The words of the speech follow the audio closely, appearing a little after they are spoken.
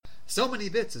So Many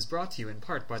Bits is brought to you in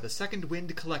part by the Second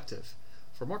Wind Collective.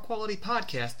 For more quality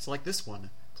podcasts like this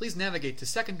one, please navigate to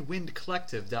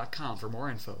secondwindcollective.com for more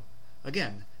info.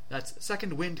 Again, that's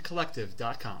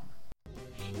secondwindcollective.com.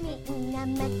 みんな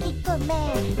巻き込め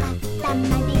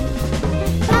頭に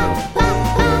パッパッ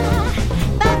パー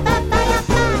パッパッパヤッ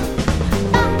パー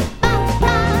パッパッパ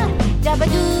ーダバ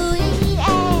ドゥイエ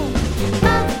パ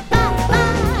ッパッパ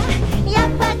ーヤ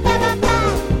ッパダバパ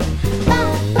ーパ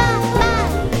ッパッパ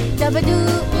ーダバドゥイエ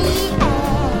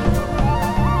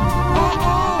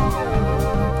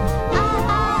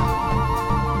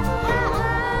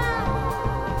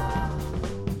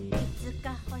いつか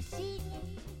星に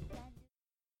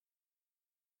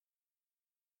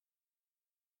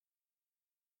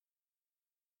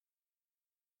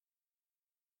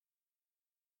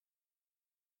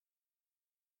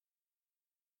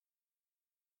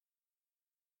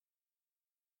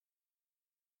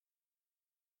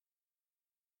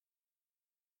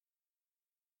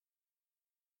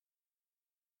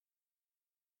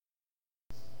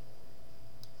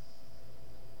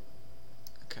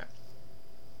Okay.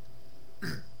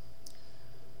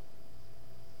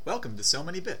 Welcome to So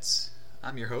Many Bits.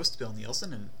 I'm your host, Bill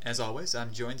Nielsen, and as always,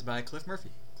 I'm joined by Cliff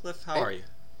Murphy. Cliff, how are you?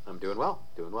 I'm doing well.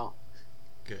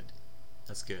 Good.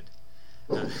 That's good.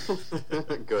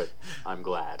 Good. I'm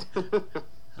glad.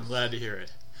 I'm glad to hear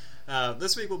it.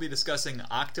 This week we'll be discussing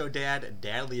Octodad,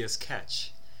 Dadliest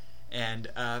Catch. And,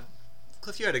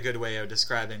 Cliff, you had a good way of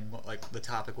describing the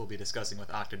topic we'll be discussing with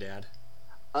Octodad.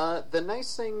 The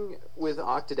nice thing with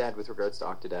Octodad, with regards to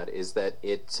Octodad, is that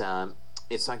it's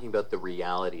talking about the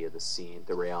reality of the scene,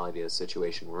 the reality of the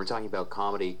situation. When we're talking about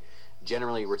comedy,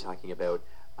 generally we're talking about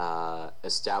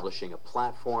establishing a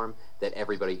platform that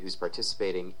everybody who's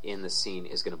participating in the scene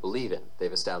is going to believe in. They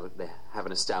have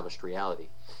an established reality.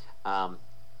 And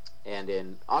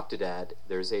in Octodad,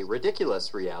 there's a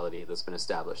ridiculous reality that's been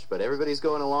established, but everybody's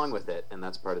going along with it, and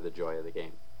that's part of the joy of the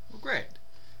game. Well,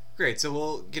 Great, so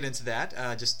we'll get into that.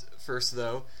 Just first,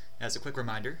 though, as a quick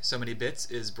reminder, So Many Bits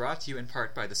is brought to you in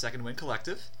part by the Second Wind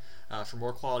Collective. For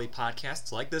more quality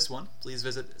podcasts like this one, please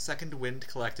visit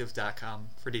secondwindcollective.com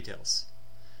for details.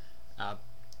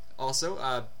 Also,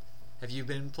 have you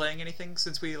been playing anything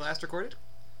since we last recorded?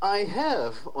 I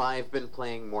have. I've been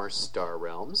playing more Star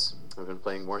Realms.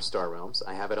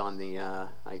 I have it on the,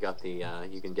 I got the,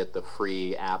 you can get the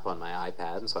free app on my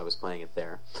iPad, and so I was playing it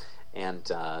there. And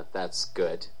that's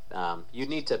good. You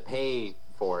need to pay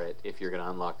for it if you're going to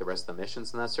unlock the rest of the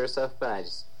missions and that sort of stuff, but I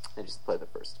just play the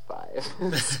first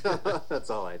 5. So that's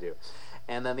all I do.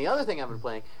 And then the other thing I've been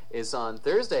playing is on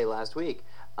Thursday last week,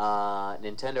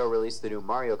 Nintendo released the new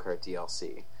Mario Kart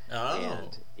DLC. Oh.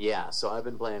 And yeah, so I've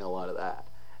been playing a lot of that.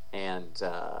 And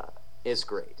it's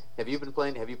great. Have you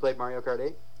played Mario Kart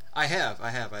 8? I have.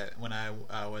 When I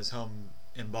was home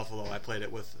in Buffalo, I played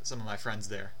it with some of my friends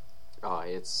there. Oh,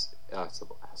 it's a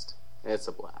blast. It's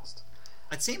a blast.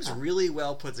 It seems really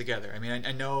well put together. I mean,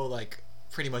 I know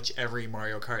pretty much every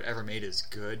Mario Kart ever made is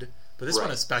good, but this one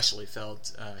especially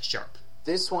felt sharp.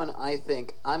 This one, I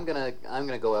think, I'm gonna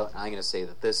go out and I'm gonna say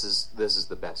that this is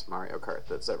the best Mario Kart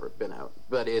that's ever been out.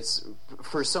 But it's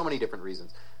for so many different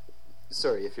reasons.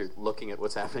 Sorry if you're looking at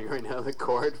what's happening right now. The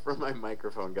cord from my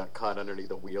microphone got caught underneath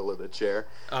the wheel of the chair,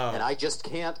 and I just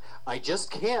can't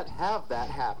have that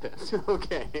happen.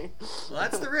 Okay. Well,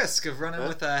 that's the risk of running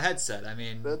with a headset. I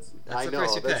mean, that's the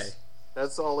price you pay.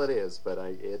 That's all it is. But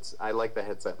I like the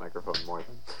headset microphone more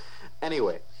than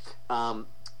anyway.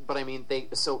 But I mean,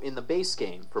 so in the base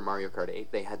game for Mario Kart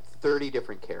 8, they had 30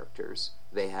 different characters.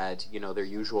 They had their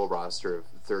usual roster of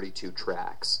 32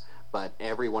 tracks. But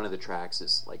every one of the tracks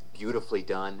is beautifully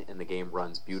done, and the game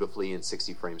runs beautifully in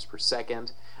 60 frames per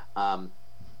second. In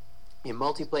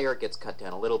multiplayer, it gets cut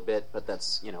down a little bit, but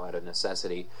that's out of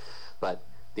necessity. But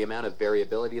the amount of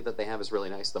variability that they have is really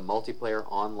nice. The multiplayer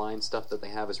online stuff that they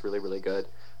have is really, really good.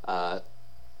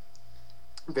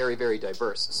 Very, very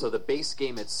diverse. So the base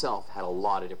game itself had a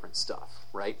lot of different stuff,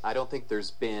 right? I don't think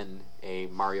there's been a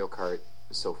Mario Kart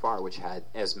so far which had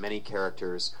as many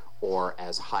characters or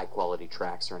as high-quality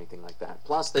tracks or anything like that.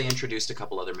 Plus, they introduced a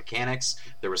couple other mechanics.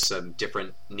 There was some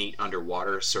different, neat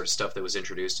underwater sort of stuff that was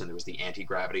introduced, and there was the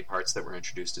anti-gravity parts that were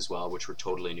introduced as well, which were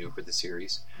totally new for the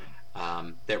series,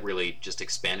 that really just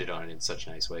expanded on it in such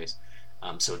nice ways.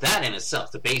 So that in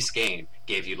itself, the base game,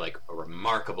 gave you a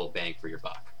remarkable bang for your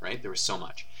buck, right? There was so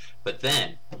much. But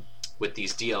then, with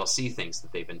these DLC things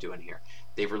that they've been doing here,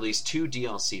 they've released 2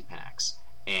 DLC packs,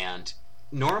 and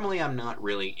normally I'm not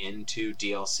really into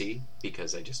DLC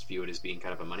because I just view it as being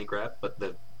kind of a money grab, but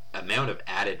the amount of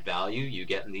added value you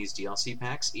get in these DLC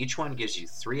packs. Each one gives you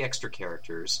 3 extra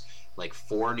characters, like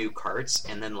 4 new carts,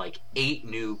 and then like 8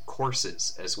 new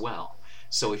courses as well.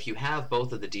 So if you have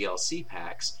both of the DLC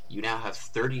packs, you now have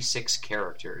 36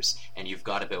 characters, and you've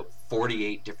got about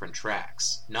 48 different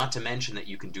tracks. Not to mention that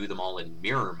you can do them all in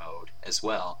mirror mode as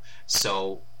well.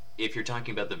 So if you're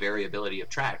talking about the variability of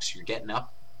tracks, you're getting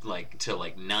up like to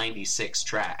like 96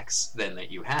 tracks then that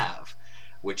you have,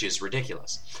 which is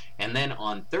ridiculous. And then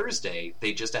on Thursday,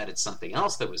 they just added something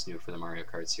else that was new for the Mario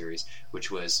Kart series,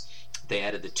 which was they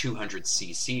added the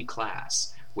 200cc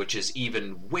class, which is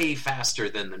even way faster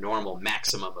than the normal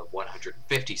maximum of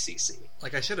 150cc.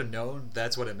 Like, I should have known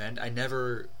that's what it meant. I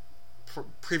never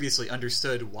previously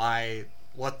understood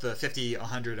what the 50,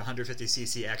 100,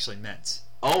 150cc actually meant.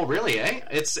 Oh, really, eh?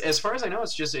 It's, as far as I know,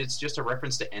 it's just a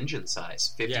reference to engine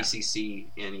size. 50cc,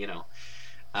 and, you know.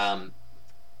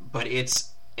 But it's...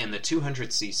 And the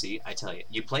 200cc, I tell you,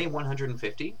 you play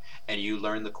 150, and you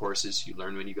learn the courses, you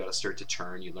learn when you got to start to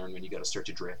turn, you learn when you got to start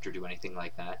to drift or do anything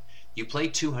like that. You play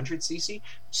 200cc,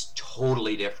 it's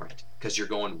totally different, because you're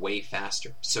going way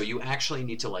faster. So you actually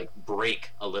need to, like,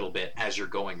 brake a little bit as you're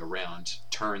going around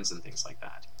turns and things like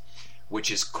that.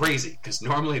 Which is crazy, because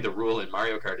normally the rule in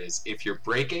Mario Kart is if you're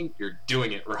braking, you're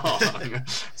doing it wrong.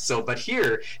 So, but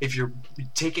here, if you're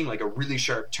taking like a really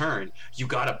sharp turn, you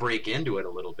gotta brake into it a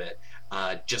little bit,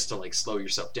 just to like slow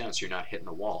yourself down so you're not hitting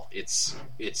the wall. It's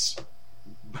wild.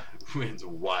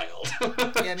 Yeah,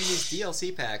 I mean, these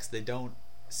DLC packs, they don't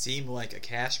seem like a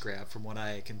cash grab from what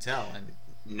I can tell. And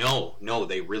No,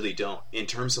 they really don't. In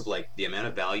terms of like the amount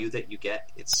of value that you get,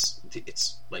 it's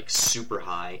like super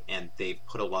high, and they've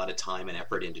put a lot of time and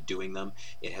effort into doing them.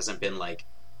 It hasn't been like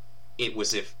it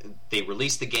was if they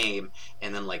released the game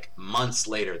and then like months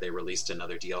later they released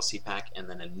another DLC pack, and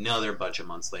then another bunch of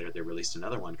months later they released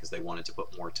another one because they wanted to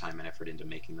put more time and effort into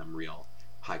making them real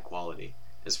high quality,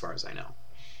 as far as I know.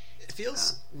 It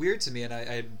feels weird to me, and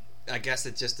I guess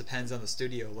it just depends on the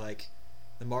studio. Like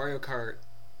the Mario Kart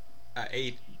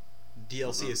 8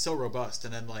 DLC is so robust,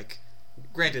 and then like,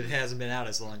 granted, it hasn't been out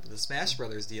as long, but the Smash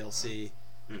Brothers DLC,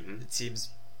 it seems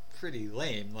pretty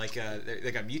lame. Like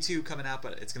they got Mewtwo coming out,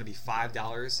 but it's going to be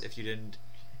 $5 if you didn't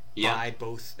buy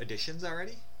both editions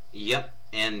already. Yep,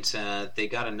 and they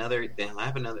got another.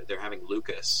 They're having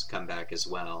Lucas come back as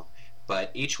well, but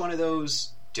each one of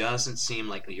those doesn't seem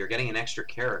like you're getting an extra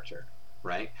character,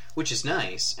 right? Which is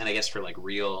nice, and I guess for like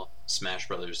real Smash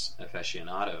Brothers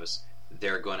aficionados,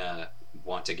 they're going to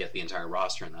want to get the entire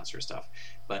roster and that sort of stuff.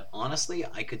 But honestly,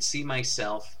 I could see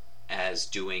myself as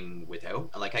doing without.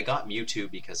 Like, I got Mewtwo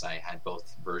because I had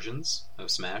both versions of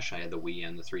Smash. I had the Wii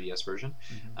and the 3DS version.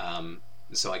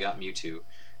 So I got Mewtwo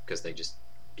because they just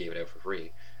gave it out for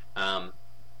free.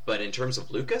 But in terms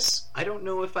of Lucas, I don't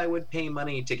know if I would pay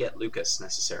money to get Lucas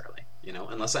necessarily, you know,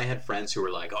 unless I had friends who were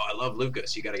like, oh, I love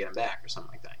Lucas, you got to get him back, or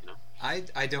something like that, you know.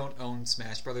 I don't own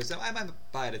Smash Brothers. I might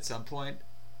buy it at some point.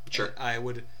 Sure. I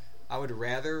would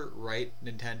rather write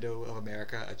Nintendo of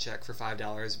America a check for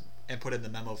 $5 and put in the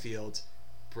memo field,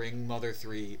 bring Mother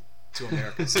 3 to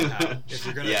America somehow. If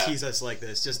you're gonna tease us like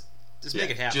this, just make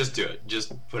it happen. Just do it.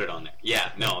 Just put it on there. Yeah,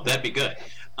 no, that'd be good.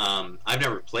 I've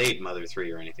never played Mother 3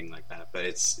 or anything like that, but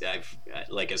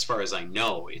like, as far as I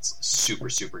know, it's super,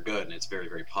 super good, and it's very,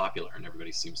 very popular, and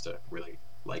everybody seems to really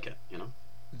like it, you know?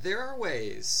 There are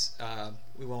ways.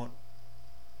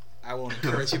 I won't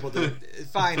encourage people to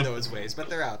find those ways, but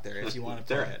they're out there if you want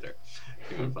to play it.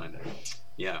 If you want to find it.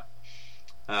 Yeah.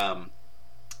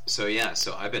 So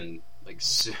I've been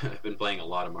playing a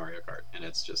lot of Mario Kart, and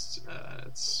it's just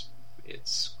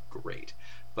it's great.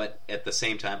 But at the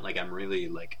same time, like, I'm really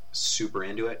like super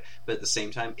into it. But at the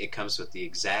same time, it comes with the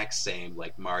exact same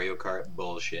like Mario Kart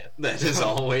bullshit that has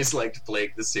always like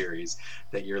plagued the series.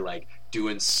 That you're like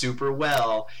doing super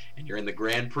well, and you're in the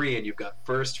Grand Prix, and you've got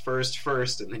first,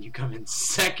 and then you come in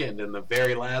second in the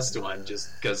very last one,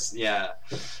 just because,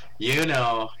 you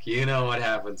know what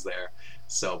happens there.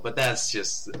 So, but that's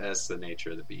the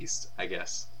nature of the beast, I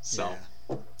guess. So,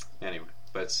 anyway,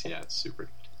 but yeah, it's super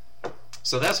good.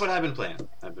 So that's what I've been playing.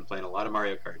 I've been playing a lot of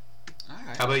Mario Kart. All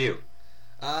right. How about you?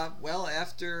 Well,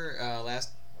 after last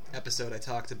episode, I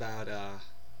talked about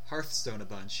Hearthstone a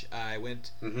bunch. I went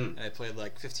and I played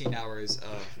like 15 hours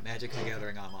of Magic the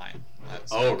Gathering online.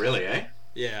 Really, eh?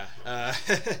 Yeah.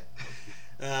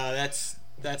 That's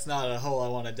not a hole I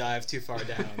want to dive too far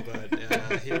down,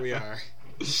 but here we are.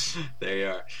 There you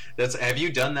are. Have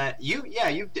you done that? You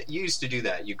used to do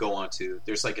that. You go on to,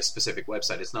 there's like a specific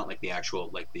website. It's not like the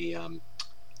actual, like the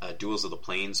Duels of the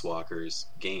Planeswalkers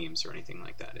games or anything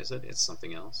like that, is it? It's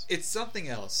something else? It's something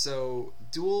else. So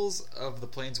Duels of the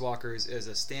Planeswalkers is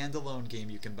a standalone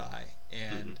game you can buy,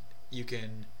 and you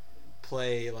can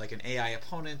play like an AI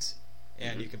opponent,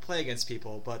 and you can play against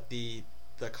people, but the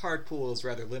card pool is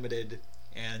rather limited,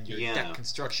 and your deck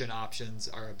construction options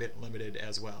are a bit limited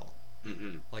as well.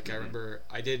 Like I remember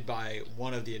I did buy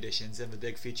one of the editions, and the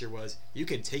big feature was you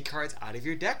can take cards out of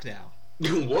your deck now.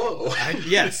 Whoa!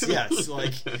 Yes.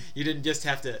 Like you didn't just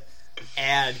have to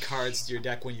add cards to your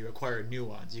deck when you acquired new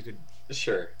ones. You could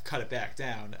cut it back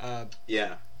down.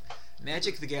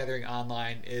 Magic the Gathering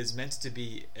Online is meant to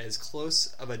be as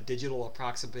close of a digital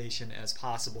approximation as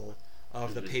possible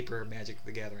of the paper Magic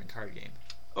the Gathering card game.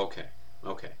 Okay.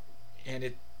 And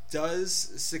it does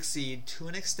succeed to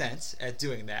an extent at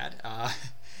doing that.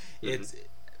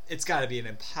 It's got to be an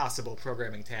impossible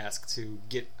programming task to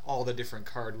get all the different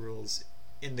card rules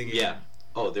in the game. Yeah.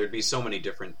 Oh, there'd be so many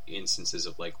different instances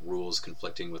of like rules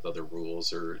conflicting with other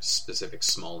rules or specific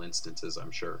small instances,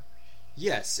 I'm sure.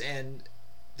 Yes, and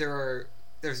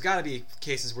there's got to be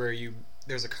cases where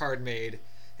there's a card made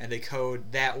and they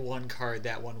code that one card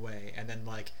that one way, and then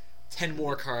like 10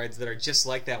 more cards that are just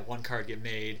like that one card get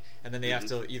made, and then they have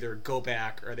to either go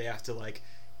back or they have to like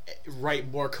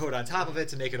write more code on top of it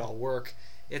to make it all work.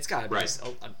 It's got to be just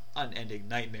an unending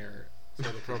nightmare for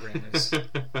the programmers.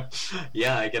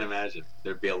 Yeah, I can imagine.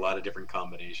 There'd be a lot of different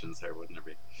combinations there, wouldn't there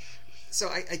be? So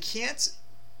I can't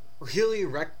really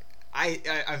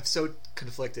I'm so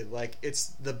conflicted. Like, it's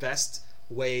the best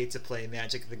way to play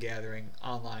Magic the Gathering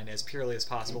online as purely as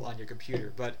possible on your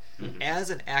computer, but as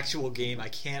an actual game, I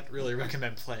can't really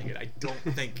recommend playing it. I don't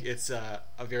think it's a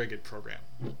very good program.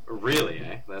 Really,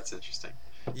 eh? That's interesting.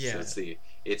 Yeah. So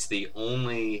it's the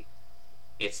only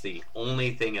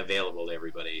thing available to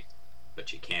everybody,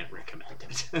 but you can't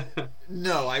recommend it.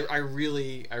 No, I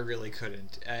really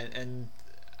couldn't, and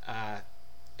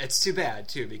it's too bad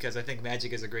too, because I think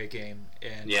Magic is a great game,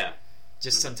 and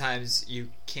just sometimes you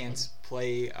can't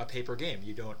play a paper game.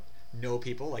 You don't know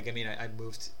people. Like, I mean, I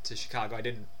moved to Chicago. I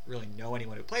didn't really know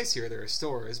anyone who plays here. There are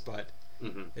stores, but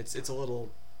it's a little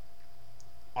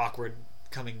awkward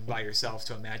coming by yourself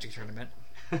to a Magic tournament.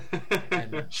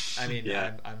 And I mean,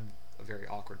 I'm a very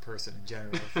awkward person in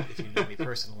general, if you know me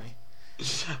personally.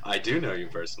 I do know you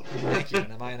personally. Thank you.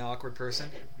 And am I an awkward person?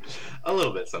 A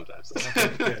little bit sometimes.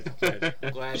 Okay, good.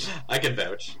 I'm glad. I can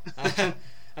vouch. I'm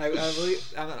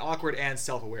an awkward and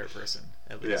self-aware person,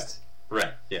 at least. Yeah.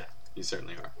 Right. Yeah. You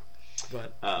certainly are.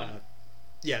 But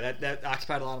that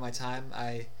occupied a lot of my time.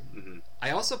 I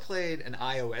also played an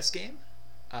iOS game.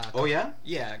 Oh yeah?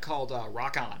 Yeah, called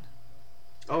Rock On.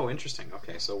 Oh, interesting.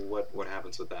 Okay, so what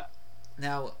happens with that?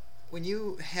 Now, when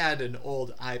you had an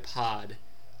old iPod,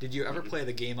 did you ever play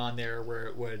the game on there where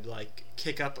it would like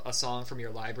kick up a song from your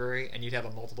library and you'd have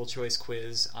a multiple choice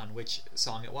quiz on which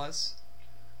song it was?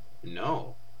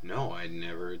 No, I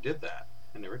never did that.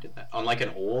 On like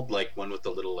an old, like one with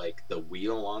the little like the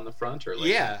wheel on the front, or like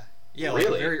yeah, really? Like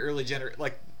a very early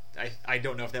like I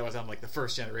don't know if that was on like the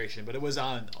first generation, but it was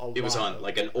on. It was on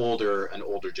like an older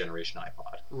generation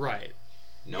iPod. Right.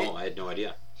 No, I had no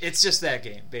idea. It's just that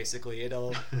game basically.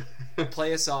 It'll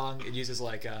play a song. It uses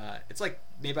like it's like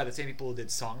made by the same people who did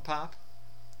Song Pop.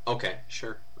 Okay,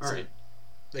 sure. All right.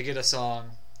 They get a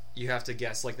song. You have to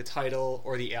guess like the title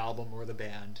or the album or the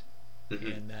band,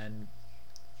 and then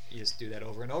you just do that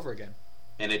over and over again.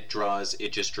 And it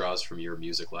just draws from your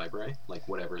music library, like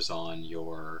whatever's on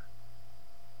your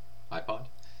iPod?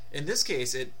 In this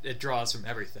case, it draws from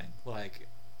everything. Like,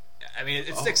 I mean,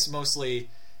 it sticks mostly,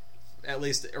 at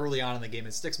least early on in the game,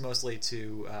 it sticks mostly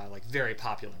to like very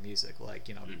popular music, like,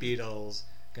 you know, Beatles,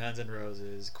 Guns N'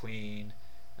 Roses, Queen,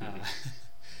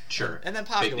 sure, and then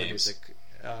popular music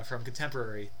from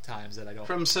contemporary times that I don't.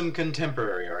 From some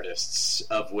contemporary artists,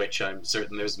 of which I'm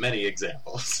certain there's many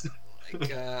examples.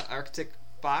 Like Arctic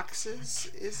Foxes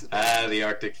is. The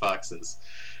Arctic Foxes,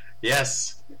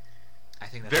 yes. I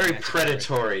think that's very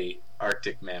predatory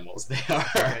Arctic mammals they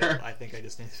are. I think I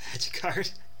just need the magic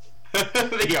card.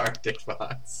 The Arctic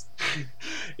fox.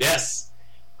 Yes,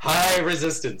 high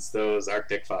resistance. Those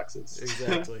Arctic foxes.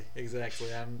 Exactly.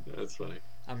 That's funny.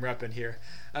 I'm repping here.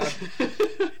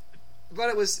 But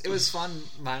it was fun,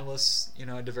 mindless, you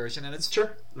know, diversion, and it's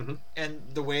sure. And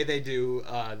the way they do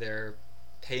their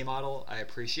pay model, I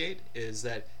appreciate, is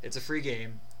that it's a free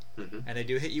game, and they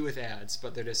do hit you with ads,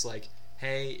 but they're just like,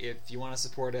 hey, if you want to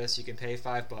support us, you can pay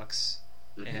 $5,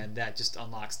 and that just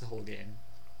unlocks the whole game.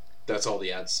 That's all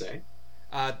the ads say.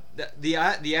 The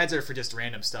ads are for just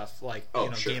random stuff, like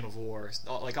sure. Game of War,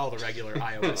 like all the regular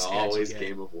iOS ads. Always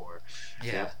Game of War.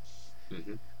 Yeah.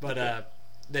 But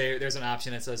there's an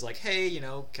option that says like, hey, you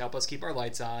know, help us keep our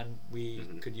lights on. We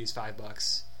could use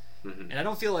 $5. And I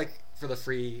don't feel like for the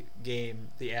free game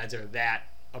the ads are that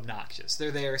obnoxious. They're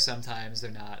there sometimes.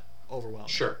 They're not overwhelming.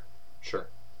 Sure.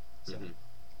 So,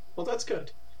 Well, that's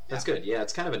good. That's good. Yeah,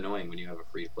 it's kind of annoying when you have a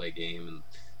free-to-play game and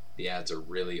the ads are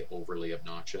really overly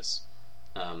obnoxious.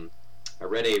 I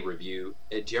read a review.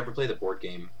 Do you ever play the board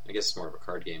game? I guess it's more of a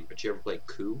card game, but do you ever play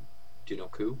Coup? Do you know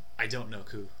Coup? I don't know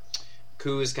Coup.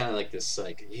 Coup is kind of like this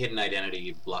like hidden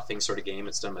identity bluffing sort of game.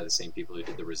 It's done by the same people who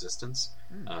did The Resistance,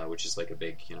 which is like a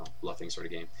big bluffing sort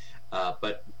of game.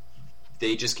 But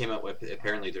they just came out with,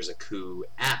 apparently there's a Coup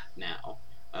app now,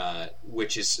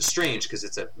 which is strange because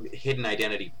it's a hidden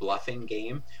identity bluffing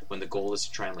game when the goal is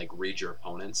to try and like read your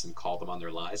opponents and call them on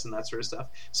their lies and that sort of stuff.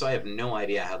 So I have no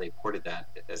idea how they ported that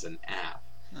as an app.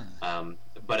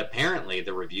 But apparently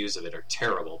the reviews of it are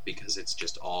terrible because it's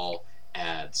just all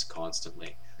ads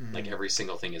constantly. Like every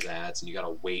single thing is ads, and you got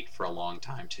to wait for a long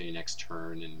time to your next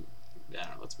turn, and I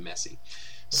don't know, it's messy.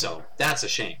 So that's a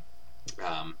shame.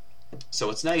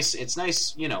 So it's nice,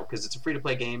 because it's a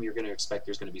free-to-play game. You're going to expect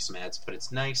there's going to be some ads, but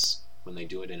it's nice when they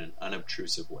do it in an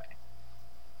unobtrusive way.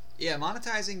 Yeah,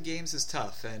 monetizing games is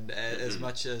tough, and as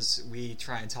much as we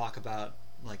try and talk about,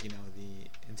 like, the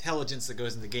intelligence that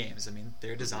goes into games, I mean,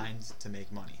 they're designed to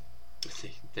make money.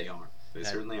 They are. They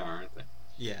certainly are, aren't they?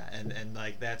 Yeah, and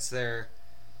like, that's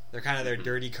they're kind of their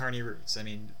dirty, carny roots. I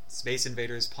mean, Space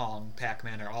Invaders, Pong,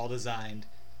 Pac-Man are all designed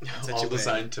in such all a way.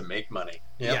 Designed to make money.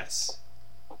 Yep. Yes.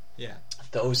 Yeah.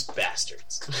 Those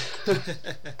bastards.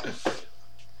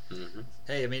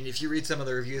 Hey, I mean, if you read some of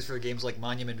the reviews for games like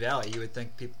Monument Valley, you would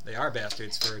think they are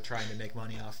bastards for trying to make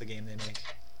money off the game they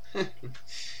make.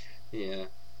 Yeah.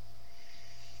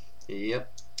 Yep.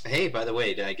 Hey, by the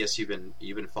way, I guess you've been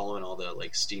following all the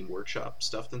like Steam Workshop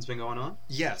stuff that's been going on?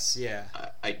 Yes, yeah.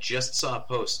 I just saw a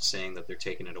post saying that they're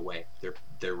taking it away.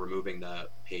 They're removing the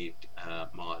paid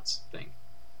mods thing.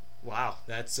 Wow,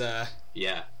 that's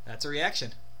yeah. That's a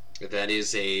reaction. That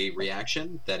is a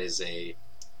reaction. That is a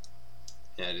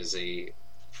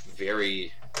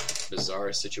very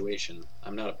bizarre situation.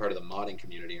 I'm not a part of the modding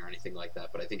community or anything like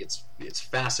that, but I think it's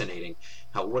fascinating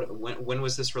how when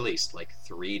was this released? Like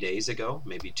 3 days ago,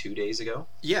 maybe 2 days ago?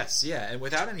 Yes, yeah, and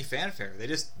without any fanfare, they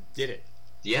just did it.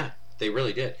 Yeah, they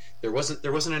really did. There wasn't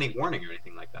any warning or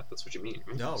anything like that. That's what you mean,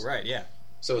 right? No, right, yeah.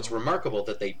 So it's remarkable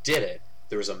that they did it.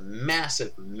 There was a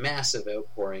massive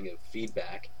outpouring of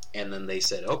feedback, and then they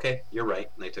said, "Okay, you're right,"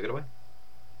 and they took it away.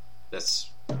 That's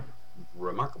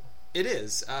remarkable. It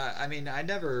is. I mean, I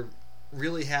never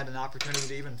really had an opportunity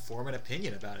to even form an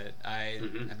opinion about it. I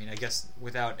mean, I guess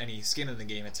without any skin in the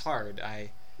game, it's hard.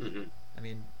 I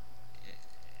mean,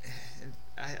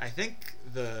 I think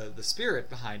the spirit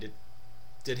behind it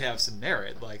did have some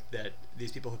merit, like that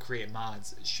these people who create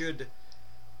mods should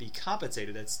be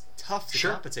compensated. It's tough to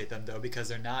compensate them, though, because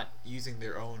they're not using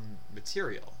their own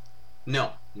material.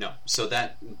 No. So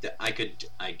that I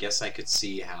guess I could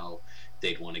see how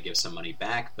they'd want to give some money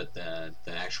back, but the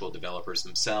actual developers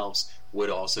themselves would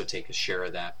also take a share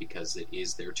of that because it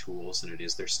is their tools and it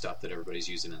is their stuff that everybody's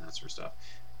using and that sort of stuff.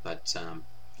 But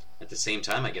at the same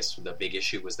time, I guess the big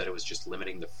issue was that it was just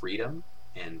limiting the freedom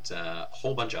and a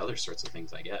whole bunch of other sorts of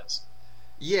things, I guess.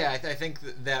 Yeah, I think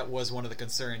that was one of the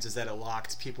concerns, is that it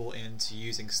locked people into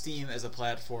using Steam as a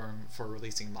platform for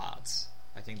releasing mods.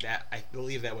 I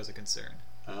believe that was a concern.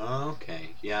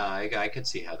 Okay. Yeah, I could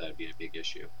see how that would be a big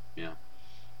issue. Yeah.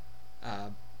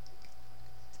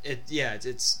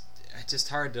 It's just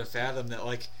hard to fathom that.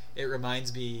 Like, it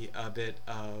reminds me a bit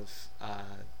of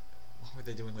what were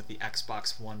they doing with the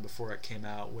Xbox One before it came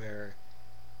out, where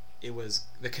it was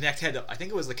the Kinect I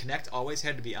think it was the Kinect always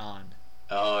had to be on.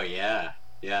 Oh yeah,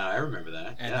 I remember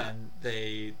that. And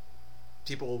then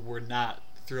people were not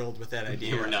thrilled with that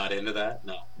idea. You were not into that?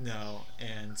 No,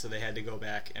 and so they had to go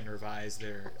back and revise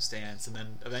their stance, and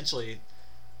then eventually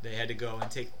they had to go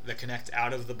and take the Kinect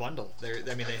out of the bundle. They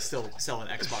still sell an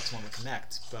Xbox One with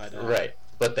Kinect, but right.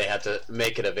 But they had to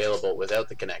make it available without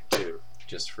the Kinect too,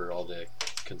 just for all the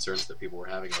concerns that people were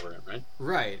having over it, right?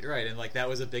 Right, and like that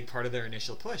was a big part of their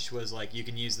initial push, was like you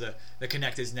can use the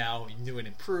Kinect is now new and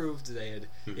improved. They had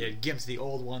gimped the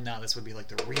old one. Now this would be like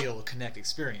the real Kinect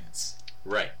experience.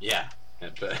 Right. Yeah.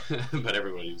 But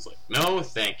everybody was like, no,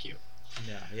 thank you.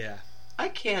 Yeah. I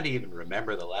can't even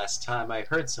remember the last time I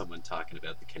heard someone talking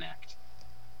about the Kinect.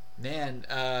 Man,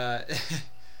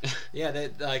 yeah,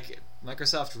 like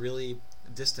Microsoft really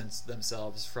distanced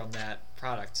themselves from that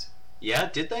product. Yeah,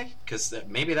 did they? Because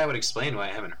maybe that would explain why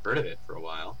I haven't heard of it for a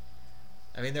while.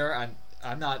 I mean,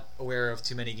 I'm not aware of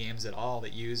too many games at all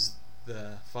that use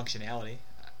the functionality.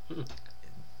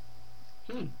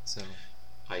 So,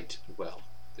 I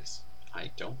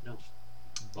don't know.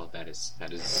 Well, that is.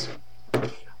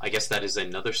 I guess that is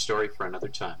another story for another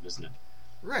time, isn't it?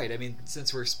 Right. I mean,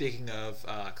 since we're speaking of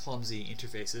clumsy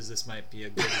interfaces, this might be a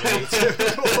good way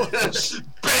to...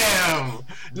 Bam!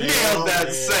 Nailed that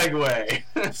segue!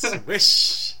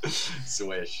 Swish!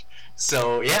 Swish.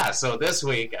 So, so this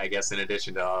week, I guess in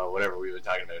addition to whatever we've been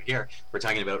talking about here, we're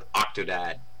talking about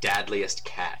Octodad, Dadliest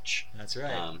Catch. That's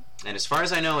right. And as far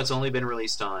as I know, it's only been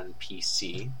released on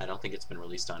PC. I don't think it's been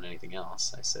released on anything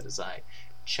else. I said as I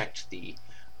checked the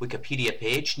Wikipedia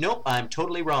page. Nope, I'm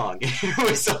totally wrong. It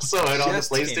was also out on the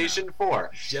PlayStation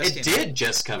 4. It did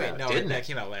just come out, didn't it? That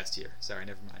came out last year. Sorry,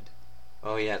 never mind.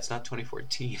 Oh yeah, it's not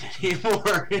 2014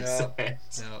 anymore. No.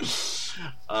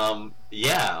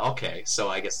 Yeah, okay. So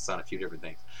I guess it's on a few different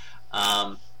things.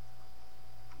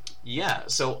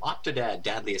 So Octodad,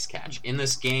 Dadliest Catch. In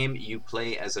this game, you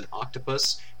play as an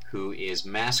octopus who is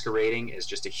masquerading as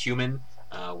just a human,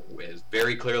 is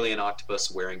very clearly an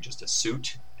octopus wearing just a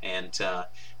suit. And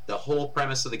the whole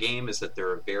premise of the game is that there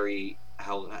are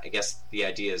I guess the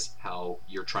idea is how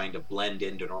you're trying to blend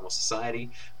into normal society,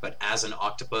 but as an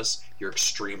octopus, you're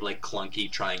extremely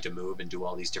clunky trying to move and do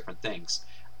all these different things.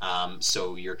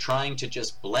 So you're trying to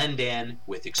just blend in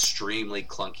with extremely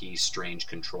clunky, strange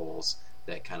controls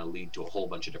that kind of lead to a whole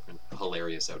bunch of different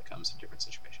hilarious outcomes in different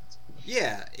situations.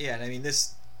 Yeah, and I mean,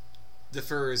 this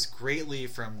differs greatly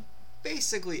from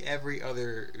basically every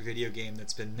other video game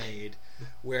that's been made,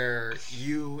 where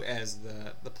you as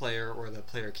the player or the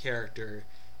player character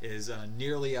is a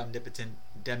nearly omnipotent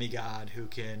demigod who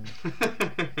can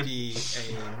be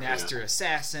a master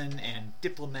assassin and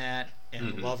diplomat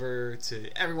and lover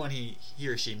to everyone he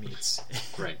or she meets.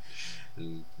 Right.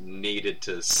 And needed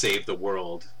to save the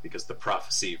world because the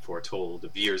prophecy foretold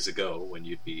of years ago when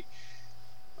you'd be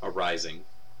arising.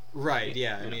 Right,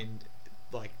 yeah. I mean,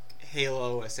 like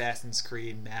Halo, Assassin's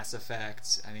Creed, Mass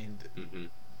Effect. I mean,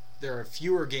 there are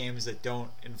fewer games that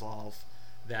don't involve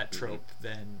that trope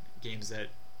than games that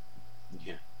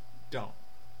don't.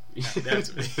 I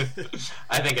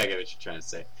think I get what you're trying to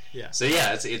say. Yeah. So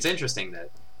it's interesting that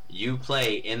you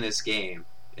play in this game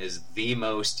as the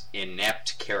most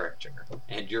inept character,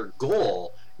 and your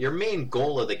main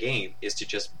goal of the game is to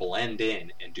just blend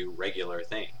in and do regular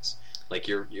things. Like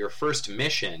your first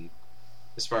mission,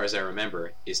 as far as I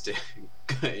remember, is to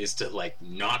like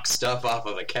knock stuff off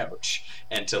of a couch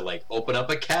and to like open up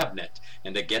a cabinet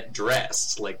and to get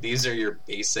dressed. Like these are your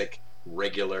basic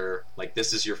regular, like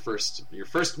this is your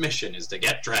first mission is to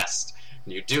get dressed,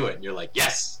 and you do it and you're like,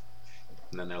 yes.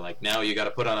 And then they're like, now you got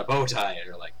to put on a bow tie, and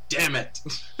you're like, damn it.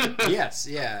 Yes,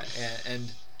 yeah, and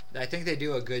I think they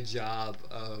do a good job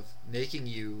of making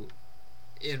you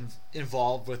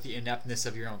involved with the ineptness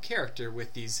of your own character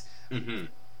with these.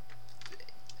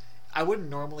 I wouldn't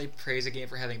normally praise a game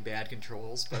for having bad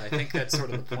controls, but I think that's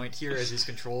sort of the point here, is these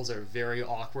controls are very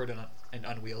awkward and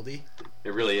unwieldy.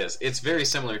 It really is. It's very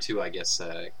similar to, I guess,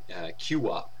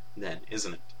 Q-Wop then,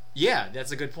 isn't it? Yeah,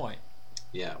 that's a good point.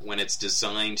 Yeah, when it's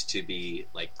designed to be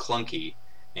like clunky,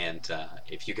 and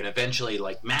if you can eventually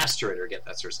like master it or get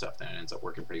that sort of stuff, then it ends up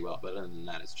working pretty well. But other than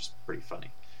that, it's just pretty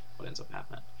funny what ends up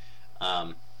happening.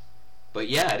 But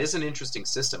yeah, it is an interesting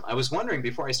system. I was wondering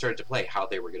before I started to play how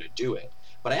they were going to do it,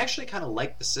 but I actually kind of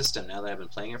like the system now that I've been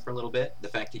playing it for a little bit. The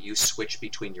fact that you switch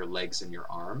between your legs and your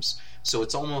arms, so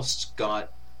it's almost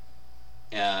got.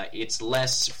 It's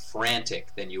less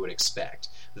frantic than you would expect.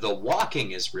 The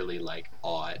walking is really like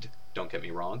odd. Don't get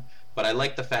me wrong, but I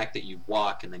like the fact that you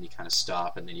walk and then you kind of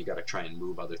stop and then you got to try and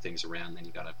move other things around. Then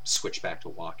you got to switch back to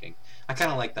walking. I kind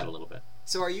of like that a little bit.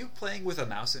 So, are you playing with a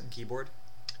mouse and keyboard?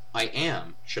 I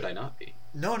am. Should I not be?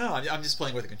 No, I'm just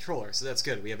playing with a controller, so that's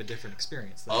good. We have a different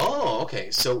experience. Oh,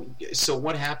 okay. So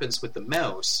what happens with the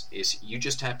mouse is you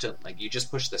just have to you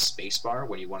just push the space bar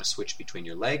when you want to switch between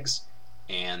your legs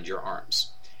and your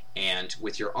arms. And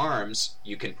with your arms,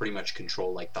 you can pretty much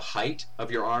control like the height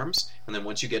of your arms, and then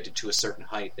once you get to a certain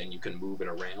height, then you can move it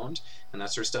around and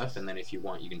that sort of stuff. And then if you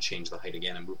want, you can change the height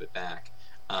again and move it back.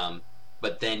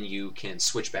 But then you can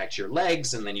switch back to your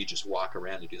legs, and then you just walk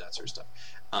around and do that sort of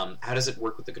stuff. How does it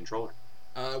work with the controller?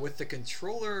 With the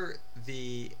controller,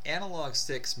 the analog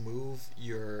sticks move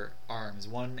your arms.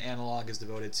 One analog is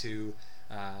devoted to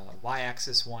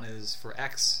Y-axis, one is for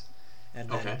X. And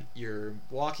then your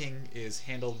walking is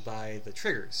handled by the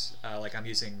triggers. Like I'm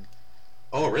using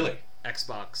really?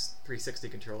 Xbox 360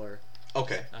 controller.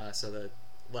 Okay. So the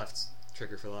left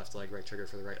trigger for the left leg, right trigger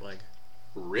for the right leg.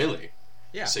 Really?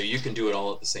 Yeah. So you can do it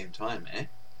all at the same time, eh?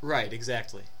 Right,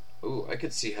 exactly. Ooh, I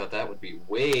could see how that would be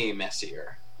way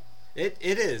messier. It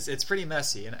is. It's pretty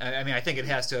messy. And I mean, I think it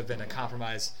has to have been a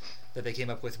compromise that they came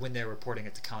up with when they were porting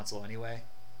it to console anyway.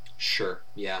 Sure.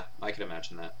 Yeah, I can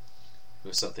imagine that. It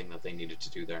was something that they needed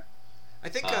to do there. I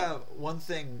think one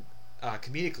thing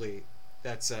comedically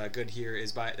that's good here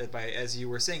is by as you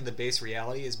were saying, the base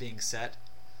reality is being set.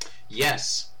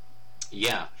 Yes.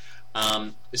 Yeah.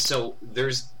 So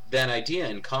there's that idea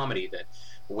in comedy that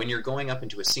when you're going up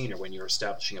into a scene or when you're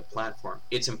establishing a platform,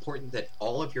 it's important that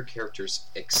all of your characters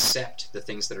accept the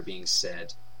things that are being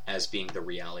said as being the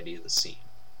reality of the scene,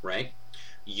 right?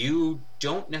 You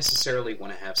don't necessarily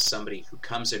want to have somebody who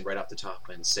comes in right off the top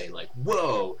and say, like,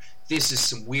 whoa, this is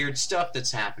some weird stuff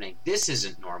that's happening. This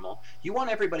isn't normal. You want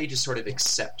everybody to sort of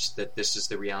accept that this is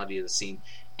the reality of the scene.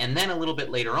 And then a little bit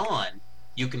later on,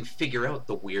 you can figure out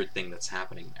the weird thing that's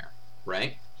happening there,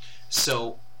 right?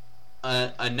 So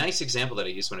a nice example that I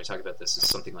use when I talk about this is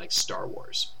something like Star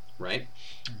Wars, right?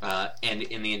 And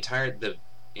in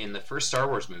the first Star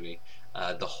Wars movie,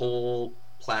 the whole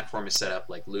platform is set up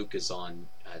like Luke is on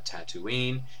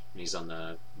Tatooine, and he's on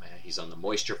the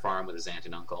moisture farm with his aunt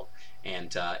and uncle,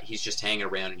 and he's just hanging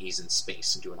around, and he's in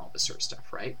space and doing all this sort of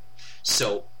stuff, right?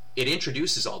 So it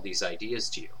introduces all these ideas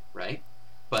to you, right?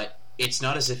 But it's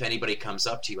not as if anybody comes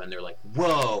up to you and they're like,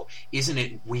 whoa, isn't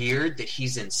it weird that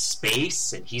he's in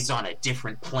space and he's on a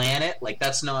different planet? Like,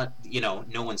 that's not,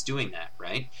 no one's doing that,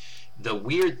 right? The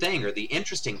weird thing, or the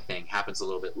interesting thing, happens a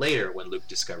little bit later when Luke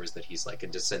discovers that he's like a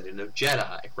descendant of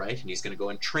Jedi, right? And he's going to go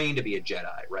and train to be a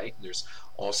Jedi, right? And there's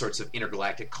all sorts of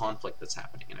intergalactic conflict that's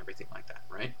happening and everything like that,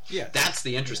 right? Yeah. That's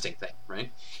the interesting thing,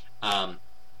 right?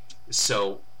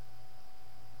 So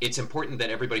it's important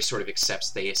that everybody sort of accepts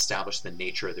they establish the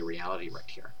nature of the reality right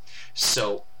here.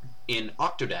 So in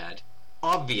Octodad,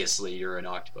 obviously you're an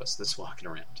octopus that's walking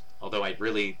around. Although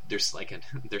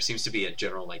there seems to be a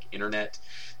general like internet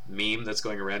meme that's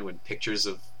going around when pictures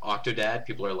of Octodad,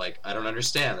 people are like, I don't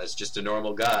understand, that's just a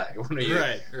normal guy. What are you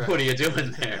What are you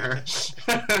doing there?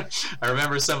 I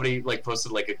remember somebody like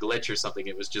posted like a glitch or something.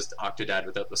 It was just Octodad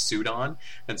without the suit on,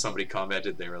 and somebody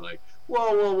commented, they were like,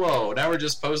 whoa, now we're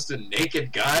just posting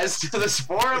naked guys to this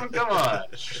forum? Come on. I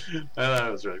thought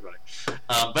it was really funny.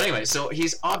 But anyway, so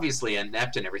he's obviously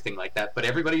inept and everything like that, but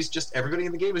everybody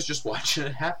in the game is just watching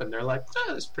it happen. They're like,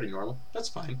 that's pretty normal. That's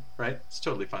fine, right? It's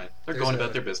totally fine. They're going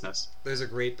about their business. There's a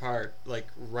great part, like,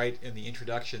 right in the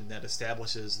introduction that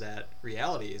establishes that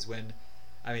reality is when,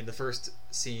 the first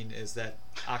scene is that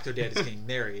Octodad is getting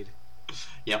married.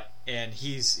 Yep. And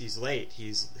he's late.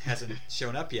 Hasn't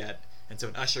shown up yet. And so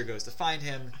an usher goes to find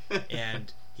him,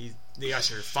 and the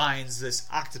usher finds this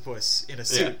octopus in a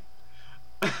suit.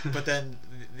 Yeah. But then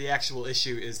the actual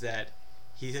issue is that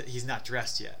he's not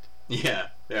dressed yet. Yeah,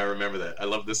 I remember that. I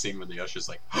love the scene when the usher's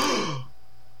like, oh,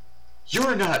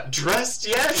 you're not dressed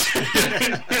yet?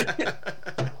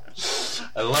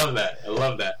 I love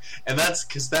that. And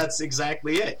that's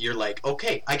exactly it. You're like,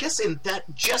 okay, I guess in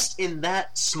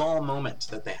that small moment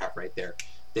that they have right there,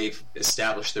 they've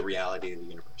established the reality of the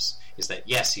universe. Is that,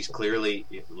 yes, he's clearly,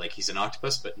 like, he's an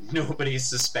octopus, but nobody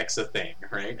suspects a thing,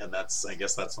 right? And I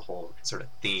guess that's the whole sort of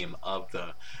theme of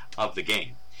the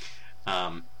game.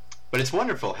 But it's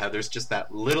wonderful how there's just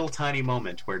that little tiny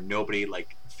moment where nobody,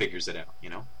 like, figures it out,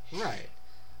 Right.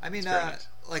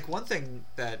 Like, one thing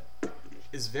that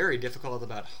is very difficult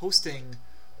about hosting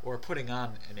or putting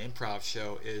on an improv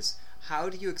show is, how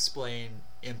do you explain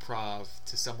improv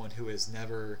to someone who has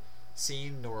never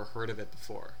seen nor heard of it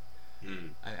before?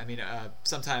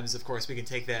 Sometimes, of course, we can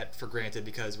take that for granted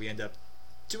because we end up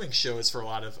doing shows for a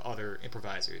lot of other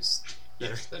improvisers.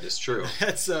 Yes, that is true.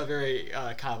 That's a very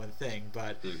common thing,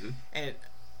 but and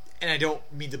I don't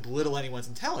mean to belittle anyone's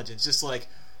intelligence. Just like,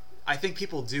 I think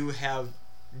people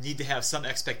need to have some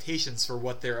expectations for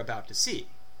what they're about to see.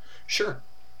 Sure.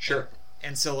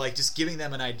 And so, like, just giving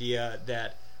them an idea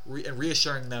that and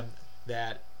reassuring them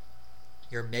that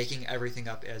you're making everything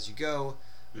up as you go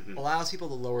allows people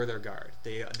to lower their guard.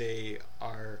 They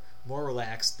are more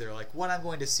relaxed. They're like, what I'm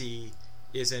going to see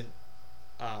isn't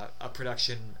a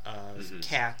production of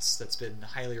Cats that's been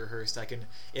highly rehearsed.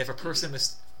 If a person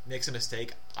makes a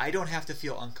mistake, I don't have to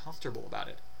feel uncomfortable about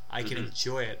it. I can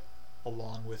enjoy it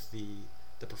along with the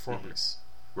performers.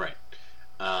 Right.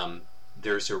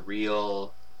 There's a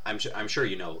real, I'm sure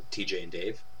you know TJ and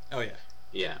Dave. Oh yeah.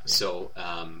 Yeah. So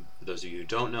for those of you who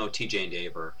don't know, TJ and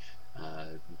Dave are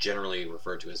generally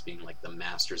referred to as being like the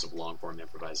masters of long form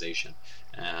improvisation.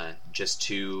 Just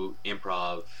two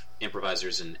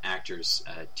improvisers and actors,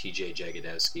 TJ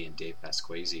Jagodowski and Dave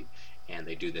Pasquesi, and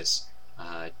they do this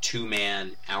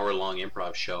 2-man hour-long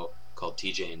improv show called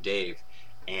TJ and Dave.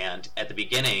 And at the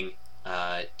beginning,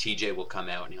 TJ will come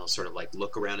out and he'll sort of like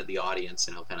look around at the audience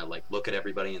and he'll kind of like look at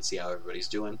everybody and see how everybody's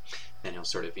doing. Then he'll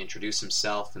sort of introduce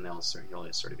himself, and then he'll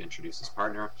sort of introduce his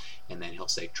partner, and then he'll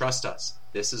say, "Trust us,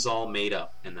 this is all made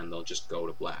up." And then they'll just go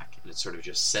to black, and it sort of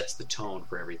just sets the tone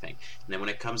for everything. And then when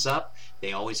it comes up,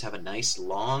 they always have a nice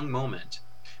long moment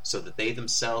so that they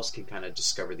themselves can kind of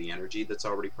discover the energy that's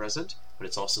already present, but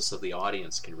it's also so the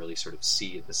audience can really sort of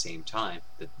see at the same time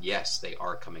that, yes, they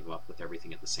are coming up with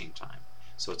everything at the same time.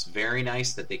 So it's very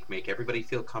nice that they make everybody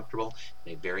feel comfortable.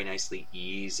 They very nicely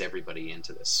ease everybody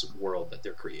into this world that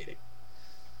they're creating.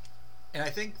 And I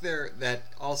think that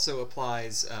also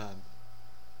applies,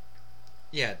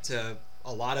 to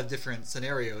a lot of different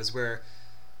scenarios where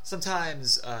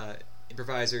sometimes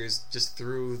improvisers, just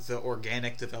through the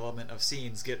organic development of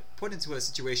scenes, get put into a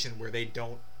situation where they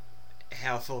don't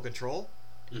have full control,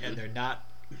 and they're not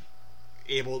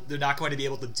going to be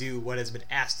able to do what has been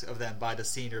asked of them by the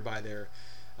scene or by their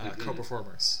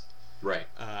co-performers. Right.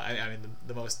 I mean,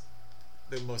 the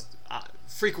most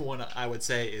frequent one I would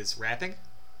say is rapping.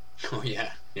 Oh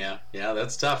yeah,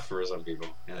 that's tough for some people.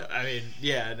 Yeah. I mean,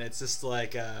 and it's just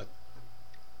like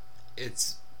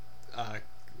it's a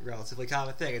relatively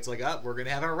common thing. It's like, we're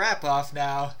gonna have a rap off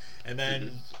now, and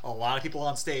then a lot of people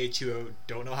on stage who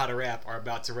don't know how to rap are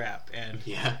about to rap, and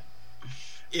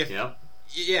if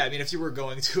you were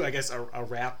going to, I guess, a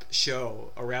rap show,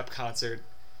 a rap concert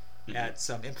at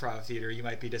some improv theater, you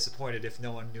might be disappointed if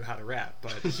no one knew how to rap.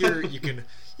 But here you can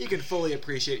fully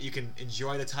appreciate, you can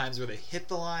enjoy the times where they hit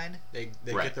the line, they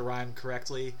get the rhyme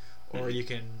correctly, or you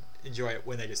can enjoy it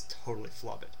when they just totally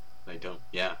flub it. They don't,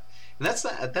 and that's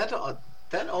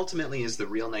that ultimately is the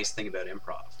real nice thing about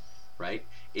improv, right?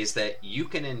 Is that you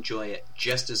can enjoy it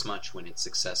just as much when it's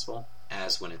successful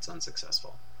as when it's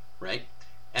unsuccessful, right?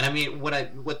 And I mean,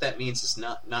 what that means is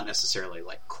not necessarily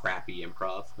like crappy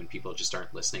improv when people just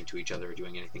aren't listening to each other or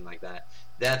doing anything like that.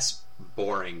 That's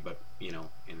boring, but in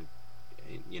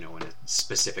a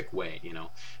specific way,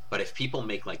 But if people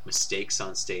make like mistakes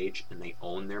on stage and they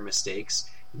own their mistakes,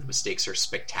 and the mistakes are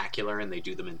spectacular and they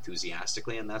do them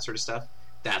enthusiastically and that sort of stuff,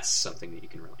 that's something that you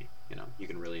can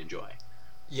really enjoy.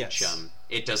 Yes.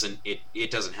 Which,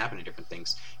 it doesn't happen in different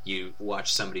things. You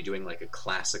watch somebody doing like a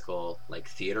classical like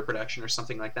theater production or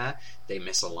something like that, they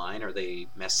miss a line or they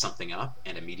mess something up,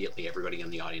 and immediately everybody in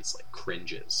the audience like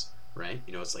cringes, right?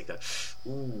 It's like that,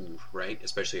 ooh, right?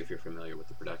 Especially if you're familiar with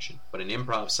the production. But in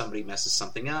improv, somebody messes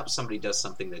something up, somebody does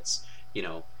something that's,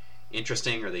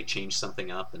 interesting, or they change something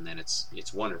up, and then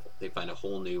it's wonderful. They find a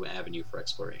whole new avenue for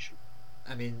exploration.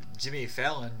 I mean, Jimmy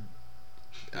Fallon,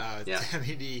 I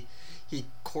mean, he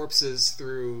corpses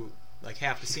through like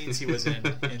half the scenes he was in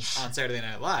on Saturday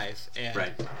Night Live, and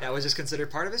that was just considered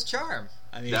part of his charm.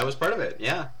 I mean, that was part of it,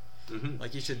 yeah.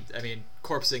 Like, you should, I mean,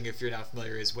 corpsing, if you're not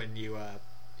familiar, is when you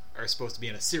are supposed to be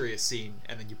in a serious scene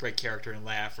and then you break character and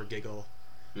laugh or giggle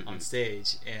on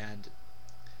stage, and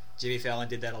Jimmy Fallon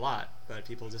did that a lot, but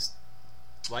people just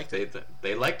liked it.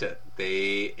 They liked it.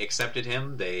 They accepted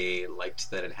him. They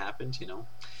liked that it happened.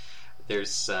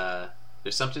 There's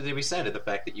something to be said of the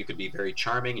fact that you could be very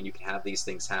charming and you can have these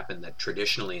things happen that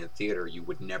traditionally in theater you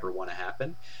would never want to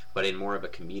happen, but in more of a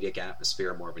comedic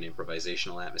atmosphere, more of an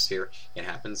improvisational atmosphere, it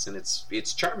happens, and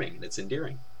it's charming and it's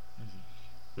endearing.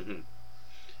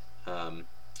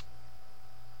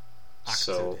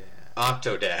 So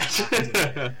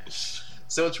Octodad.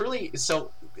 So it's really,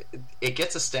 it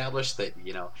gets established that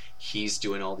he's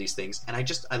doing all these things, and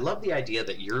I love the idea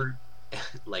that you're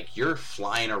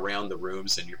flying around the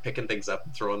rooms and you're picking things up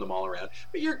and throwing them all around,